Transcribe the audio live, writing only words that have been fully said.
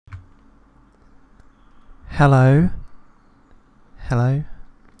Hello. Hello.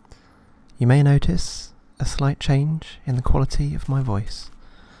 You may notice a slight change in the quality of my voice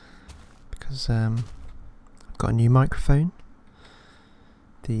because I've got a new microphone.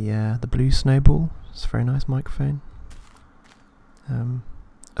 The Blue Snowball. It's a very nice microphone.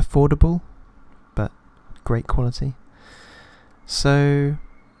 Affordable, but great quality. So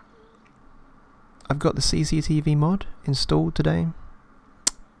I've got the CCTV mod installed today,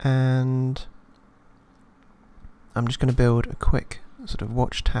 and I'm just going to build a quick sort of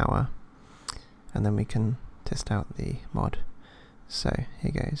watchtower, and then we can test out the mod. So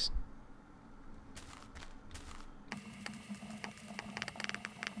here goes.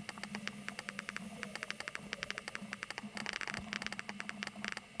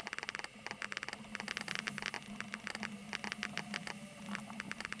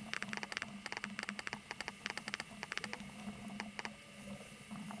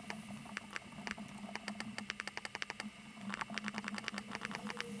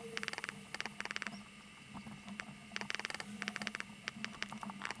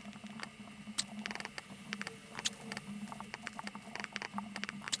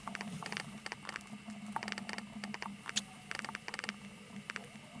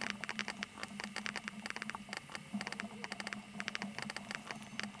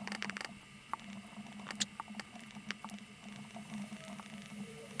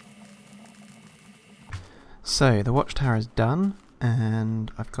 So the watchtower is done,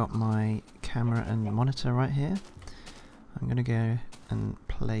 and I've got my camera and monitor right here. I'm going to go and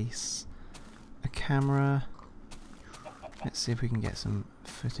place a camera. Let's see if we can get some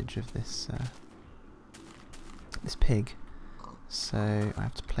footage of this this pig. So I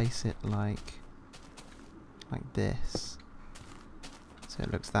have to place it like this, so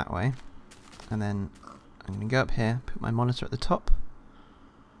it looks that way, and then I'm going to go up here, put my monitor at the top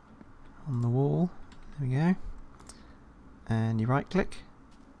on the wall. There we go. And you right click,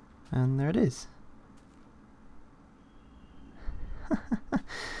 and there it is.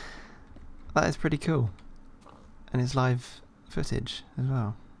 That is pretty cool. And it's live footage as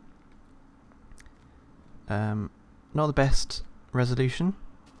well. Not the best resolution,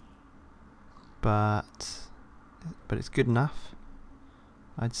 but it's good enough,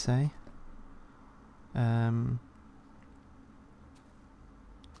 I'd say.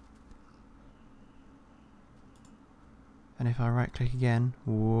 And if I right click again,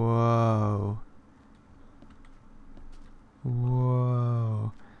 whoa,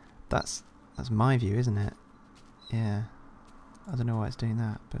 that's my view, isn't it? Yeah, I don't know why it's doing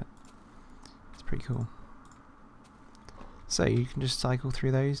that, but it's pretty cool. So you can just cycle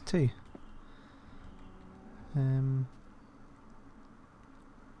through those too. There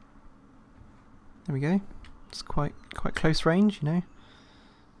we go. It's quite close range, you know.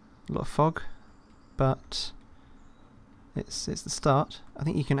 A lot of fog, but it's the start. I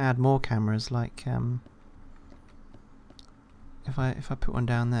think you can add more cameras, like if I put one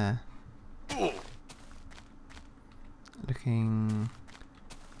down there, looking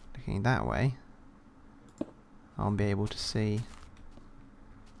that way, I'll be able to see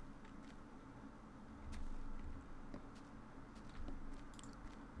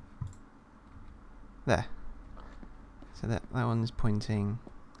there. So that one is pointing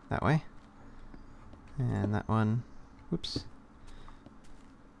that way, and that one, whoops,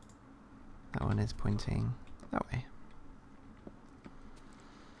 that one is pointing that way.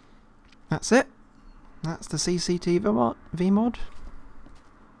 That's it. That's the CCTV mod.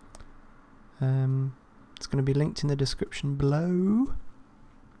 It's going to be linked in the description below.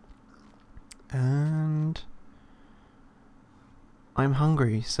 And I'm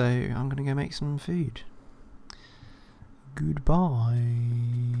hungry, so I'm going to go make some food. Goodbye.